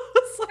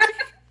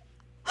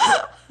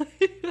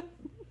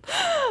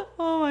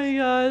 Oh my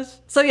gosh.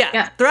 So they're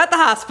at the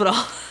hospital.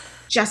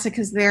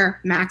 Jessica's there,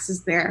 Max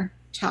is there,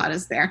 Todd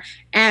is there.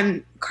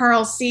 And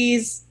Carl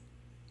sees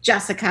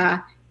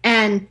Jessica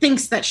and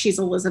thinks that she's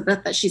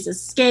Elizabeth, that she's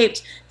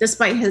escaped.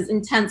 Despite his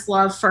intense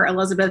love for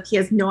Elizabeth, he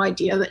has no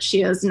idea that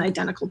she is an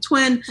identical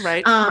twin.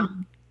 Right.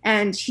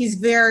 And he's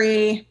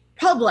very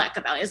public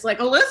about it. It's like,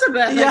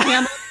 Elizabeth, I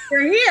can't believe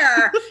you're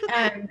here.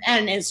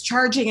 and is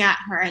charging at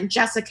her. And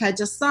Jessica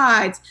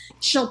decides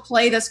she'll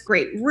play this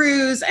great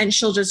ruse and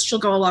she'll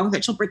go along with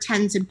it. She'll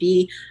pretend to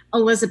be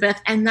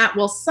Elizabeth, and that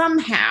will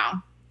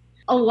somehow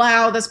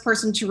allow this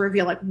person to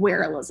reveal like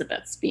where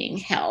Elizabeth's being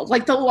held.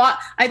 Like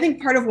I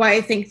think part of why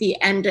I think the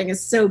ending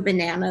is so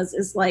bananas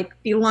is like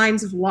the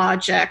lines of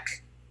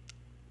logic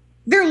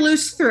they're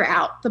loose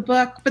throughout the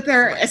book, but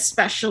they're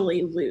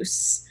especially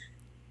loose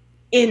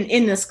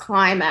in this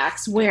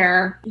climax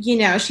where,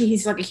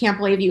 he's like, I can't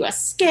believe you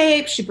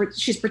escaped.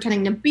 She's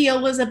pretending to be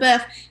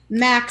Elizabeth.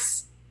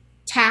 Max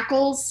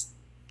tackles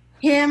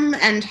him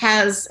and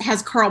has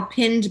Carl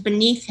pinned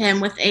beneath him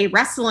with a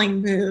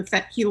wrestling move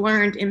that he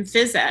learned in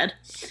phys ed.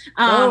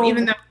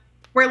 Even though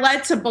we're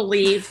led to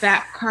believe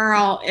that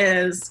Carl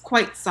is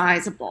quite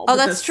sizable. Oh,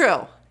 that's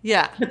true.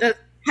 Yeah. But the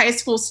high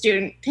school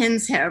student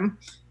pins him.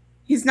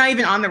 He's not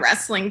even on the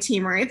wrestling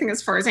team or anything,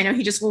 as far as I know.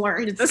 He just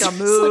learned this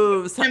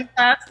moves.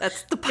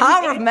 That's the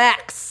power of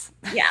Max.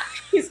 Yeah,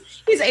 he's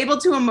able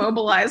to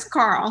immobilize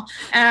Carl,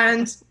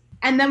 and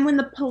then when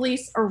the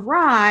police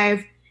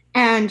arrive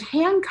and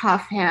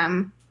handcuff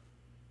him,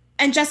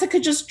 and Jessica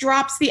just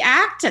drops the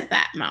act at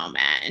that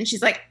moment, and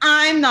she's like,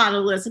 "I'm not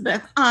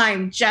Elizabeth,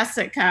 I'm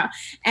Jessica,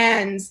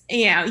 and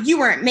you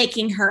weren't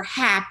making her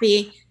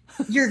happy.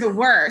 You're the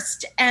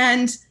worst."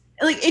 And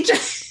like, it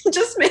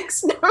just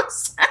makes no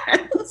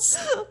sense.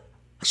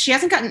 She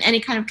hasn't gotten any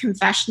kind of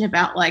confession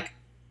about like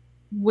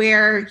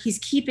where he's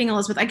keeping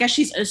Elizabeth. I guess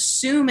she's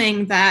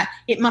assuming that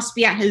it must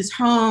be at his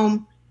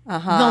home. They'll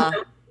know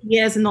who he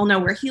is and they'll know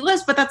where he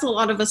lives. But that's a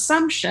lot of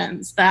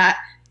assumptions that,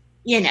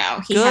 he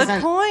hasn't.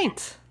 Good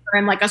point.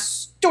 In like a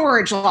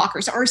storage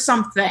locker or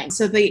something.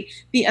 So the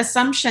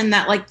assumption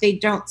that like they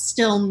don't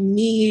still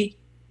need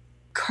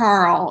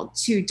Carl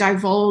to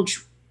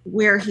divulge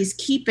where he's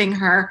keeping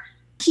her.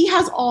 He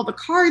has all the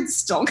cards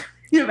still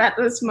kind of at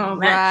this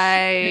moment.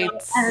 Right.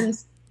 And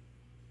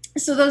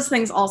so those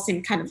things all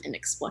seem kind of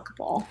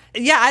inexplicable.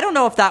 Yeah, I don't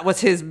know if that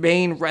was his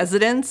main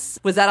residence.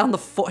 Was that on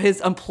his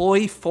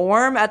employee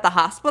form at the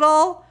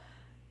hospital?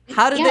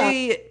 How did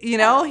they,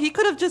 he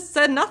could have just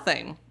said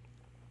nothing.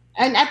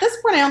 And at this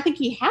point, I don't think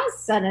he has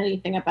said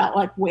anything about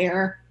like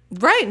where.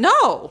 Right,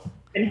 no.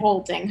 Been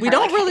holding her. We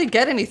don't really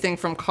get anything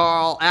from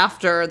Carl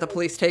after the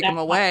police take him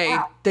away.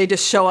 They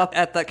just show up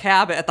at the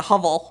cabin, at the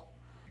hovel.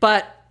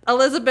 But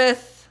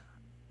Elizabeth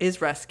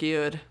is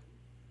rescued.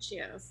 She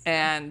is.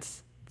 And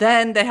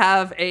then they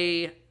have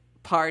a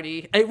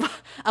party,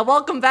 a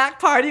welcome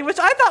back party, which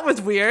I thought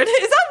was weird.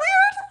 Is that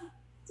weird?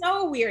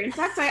 So weird. In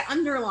fact, I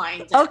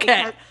underlined it.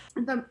 Okay.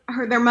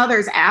 Their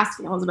mother's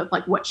asking Elizabeth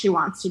like what she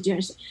wants to do.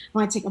 And she's like, I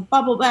want to take a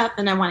bubble bath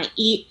and I want to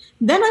eat.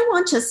 Then I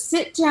want to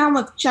sit down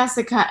with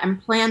Jessica and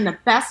plan the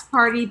best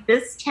party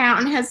this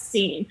town has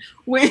seen.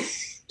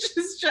 Which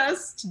is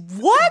just...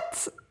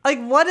 What? Like,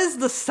 what does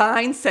the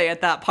sign say at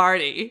that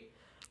party?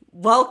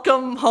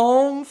 Welcome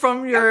home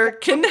from your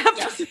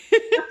kidnapping.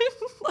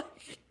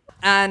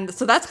 And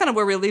so that's kind of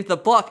where we leave the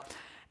book.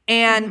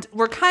 And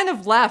we're kind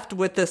of left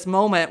with this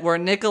moment where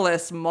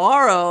Nicholas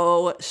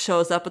Morrow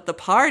shows up at the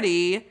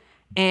party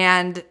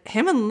and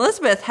him and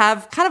Elizabeth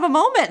have kind of a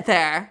moment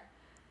there.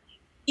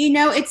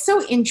 It's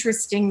so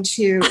interesting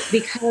too,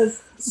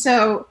 because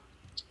so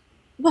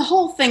the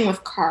whole thing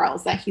with Carl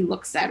is that he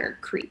looks at her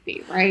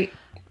creepy, right?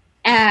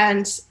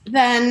 And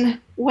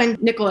then when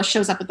Nicholas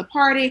shows up at the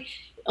party,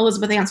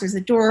 Elizabeth answers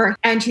the door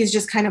and he's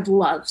just kind of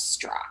love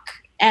struck.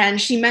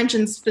 And she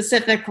mentions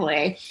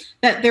specifically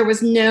that there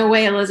was no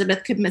way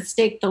Elizabeth could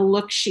mistake the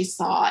look she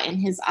saw in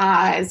his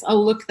eyes, a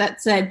look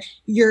that said,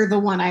 "You're the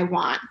one I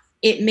want."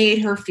 It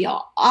made her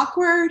feel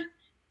awkward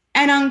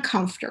and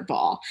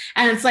uncomfortable.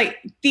 And it's like,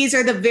 these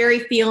are the very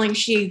feelings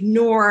she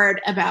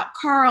ignored about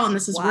Carl. And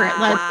this is where it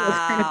led to this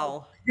kind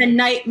of the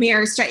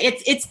nightmare start.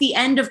 It's the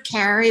end of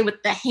Carrie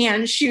with the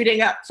hand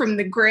shooting up from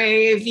the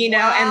grave,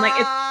 and like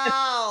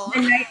it's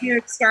the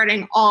nightmare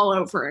starting all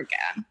over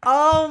again.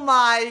 Oh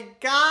my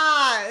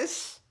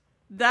gosh.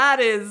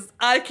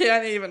 I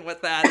can't even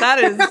with that. That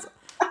is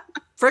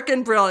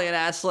freaking brilliant,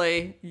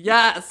 Ashley.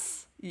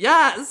 Yes.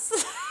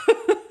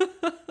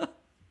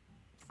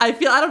 I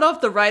don't know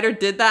if the writer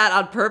did that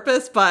on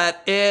purpose,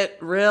 but it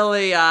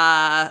really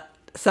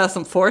says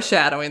some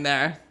foreshadowing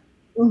there.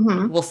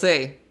 Mm-hmm. We'll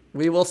see.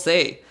 We will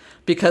see.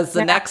 Because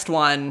the next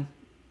one,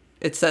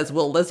 it says,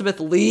 will Elizabeth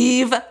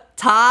leave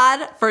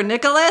Todd for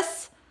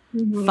Nicholas?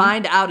 Mm-hmm.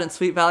 Find out in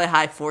Sweet Valley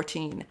High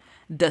 14.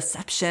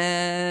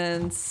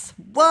 Deceptions.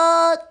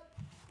 What?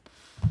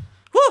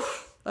 Whew.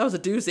 That was a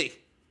doozy.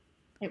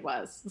 It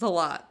was. It's a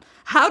lot.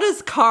 How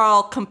does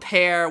Carl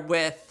compare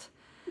with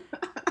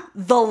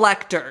the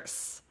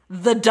Lecters,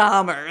 the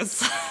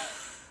Dahmers?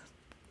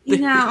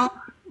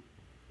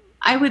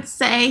 I would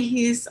say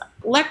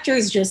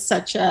Lecter's just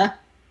such a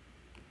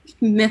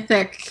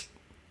mythic,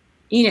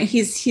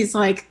 he's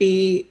like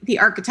the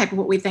archetype of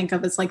what we think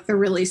of as like the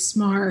really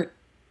smart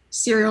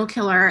serial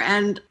killer.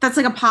 And that's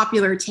like a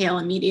popular tale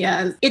in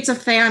media. It's a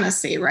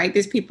fantasy, right?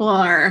 These people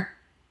are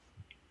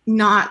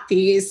not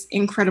these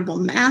incredible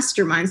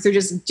masterminds. They're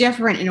just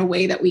different in a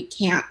way that we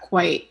can't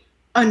quite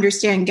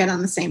understand, get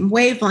on the same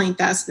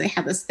wavelength as. They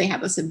have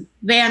this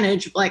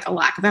advantage, like a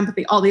lack of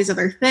empathy, all these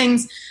other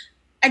things.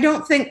 I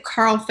don't think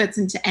Carl fits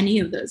into any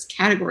of those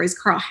categories.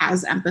 Carl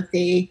has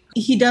empathy.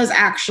 He does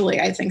actually,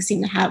 I think,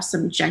 seem to have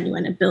some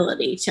genuine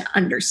ability to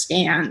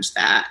understand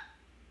that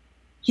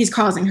he's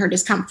causing her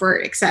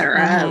discomfort,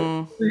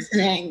 etc.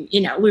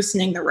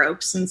 Loosening the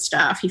ropes and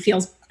stuff. He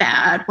feels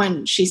bad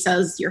when she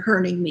says, "You're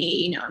hurting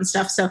me," and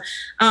stuff. So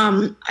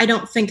I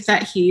don't think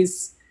that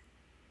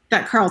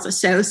Carl's a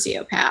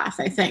sociopath.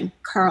 I think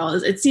Carl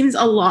is. It seems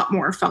a lot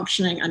more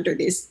functioning under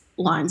these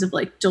lines of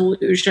like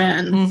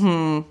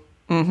delusion,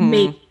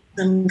 maybe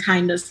some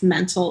kind of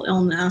mental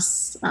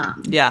illness.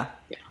 Yeah.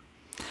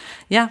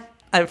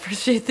 I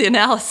appreciate the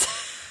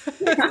analysis.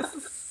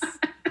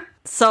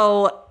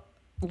 So,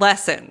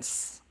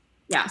 lessons.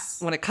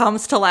 Yes. When it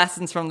comes to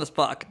lessons from this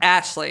book,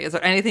 Ashley, is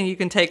there anything you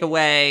can take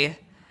away?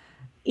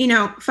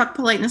 Fuck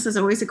politeness is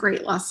always a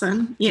great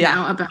lesson,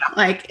 about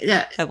like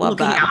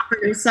looking out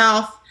for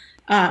yourself,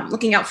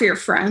 looking out for your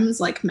friends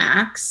like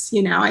Max.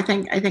 I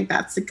think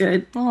that's a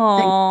good thing.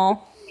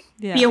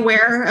 Yeah. Be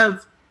aware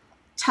of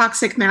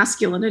toxic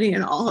masculinity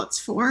in all its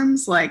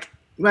forms, like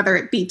whether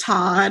it be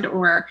Todd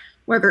or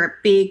whether it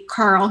be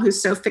Carl, who's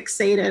so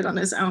fixated on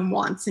his own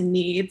wants and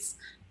needs.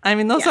 I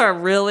mean, those are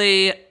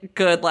really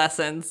good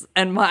lessons,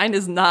 and mine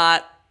is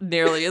not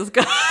nearly as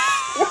good.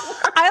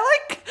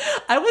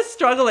 I was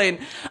struggling.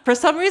 For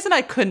some reason,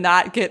 I could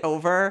not get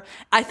over.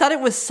 I thought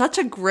it was such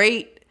a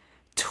great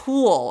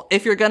tool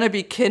if you're going to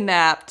be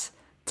kidnapped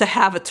to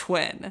have a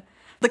twin.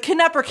 The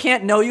kidnapper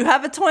can't know you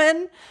have a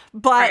twin,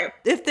 but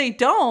if they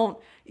don't,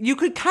 you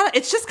could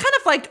it's just kind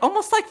of like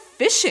almost like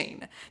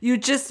fishing. You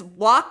just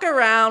walk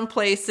around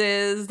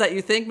places that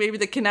you think maybe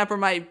the kidnapper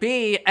might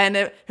be,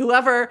 and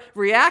whoever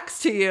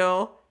reacts to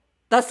you,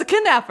 that's the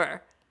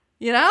kidnapper,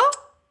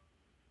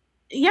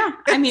 Yeah,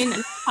 I mean,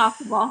 it's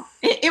possible.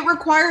 It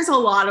requires a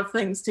lot of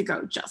things to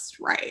go just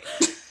right.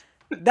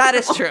 That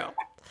is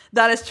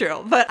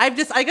true. But I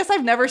guess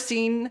I've never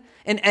seen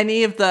in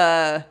any of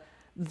the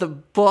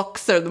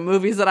books or the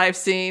movies that I've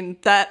seen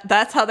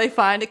that's how they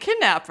find a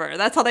kidnapper.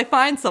 That's how they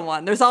find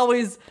someone. There's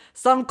always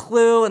some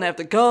clue and they have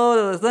to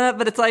go to that,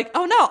 but it's like,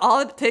 oh no, all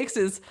it takes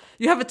is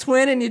you have a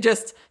twin and you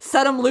just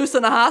set them loose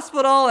in a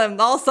hospital and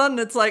all of a sudden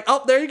it's like,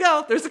 oh, there you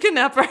go. There's a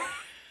kidnapper.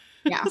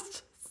 Yeah.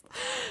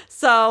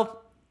 So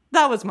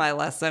that was my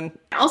lesson.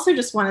 I also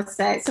just want to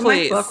say, so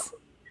Please. My book,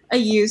 a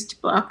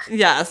used book.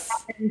 Yes.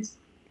 And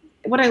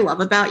what I love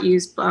about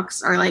used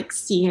books are like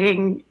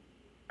seeing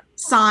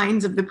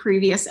signs of the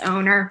previous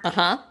owner.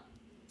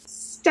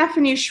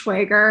 Stephanie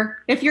Schwager,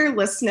 if you're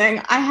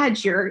listening, I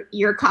had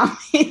your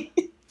copy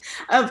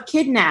of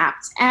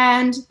Kidnapped,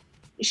 and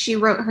she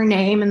wrote her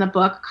name in the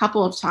book a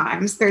couple of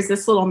times. There's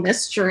this little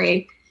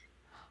mystery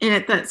in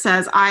it that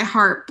says "I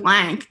heart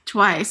blank"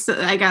 twice.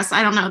 So I guess,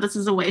 I don't know, this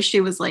is a way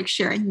she was like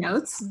sharing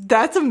notes.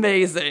 That's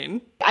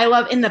amazing. I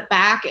love in the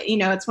back,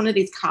 it's one of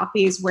these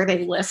copies where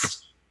they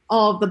list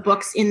all of the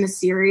books in the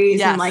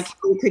series, and like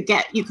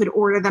you could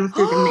order them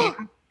through the mail.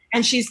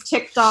 And she's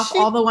ticked off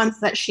all the ones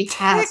that she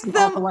has and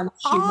all the ones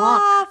she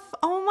wants.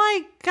 Oh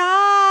my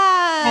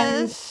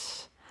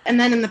gosh. And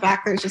then in the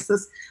back, there's just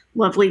this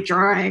lovely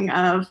drawing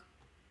of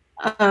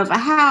a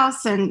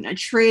house and a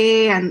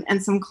tree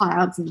and some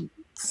clouds and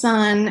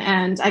sun.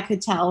 And I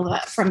could tell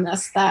that from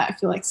this that I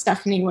feel like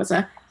Stephanie was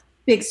a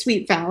big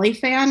Sweet Valley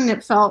fan. And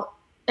it felt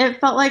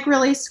like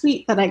really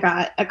sweet that I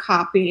got a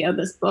copy of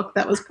this book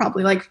that was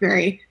probably like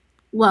very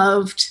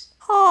loved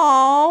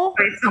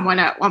by someone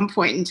at one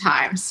point in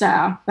time. So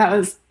that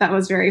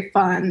was very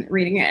fun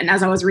reading it. And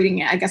as I was reading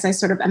it, I guess I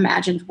sort of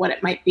imagined what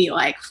it might be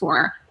like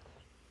for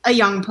a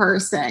young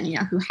person,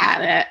 who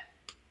had it,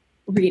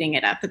 reading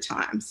it at the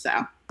time.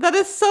 So that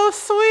is so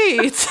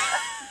sweet.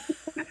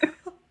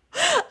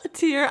 A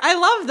tear. I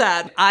love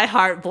that. I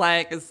heart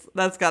blank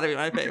that's got to be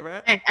my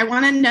favorite. I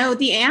want to know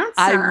the answer.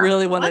 I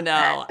really want to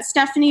know.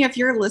 Stephanie, if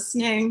you're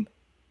listening,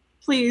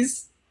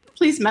 please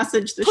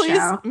message the show.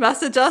 Please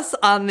message us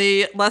on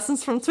the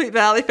Lessons from Sweet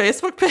Valley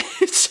Facebook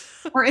page.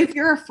 Or if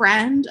you're a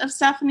friend of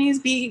Stephanie's,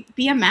 be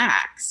a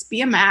Max. Be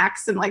a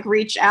Max and like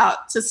reach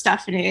out to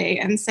Stephanie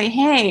and say,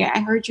 hey, I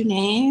heard your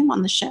name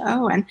on the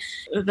show. And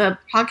the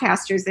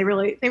podcasters, they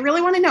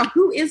really want to know,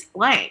 who is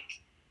blank?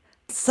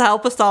 So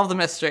help us solve the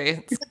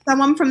mystery. Is it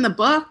someone from the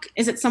book?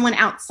 Is it someone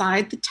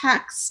outside the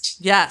text?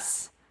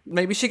 Yes.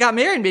 Maybe she got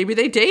married. Maybe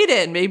they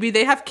dated. Maybe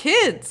they have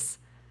kids.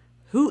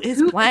 Who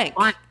is blank?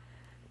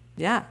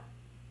 Yeah.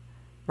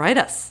 Write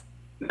us.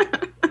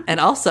 And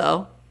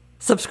also,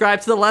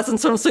 subscribe to the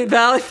Lessons from Sweet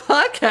Valley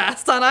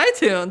podcast on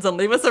iTunes and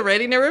leave us a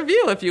rating and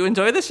review if you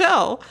enjoy the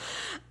show.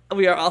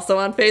 We are also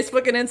on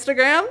Facebook and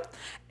Instagram,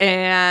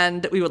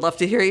 and we would love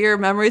to hear your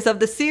memories of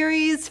the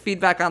series,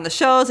 feedback on the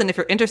shows, and if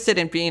you're interested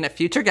in being a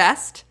future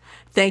guest.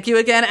 Thank you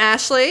again,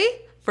 Ashley,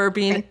 for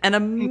being an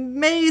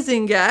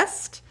amazing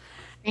guest.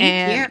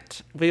 Thank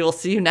you. We will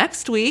see you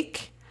next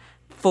week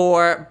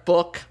for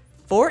book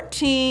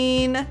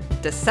 14,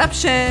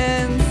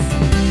 Deceptions.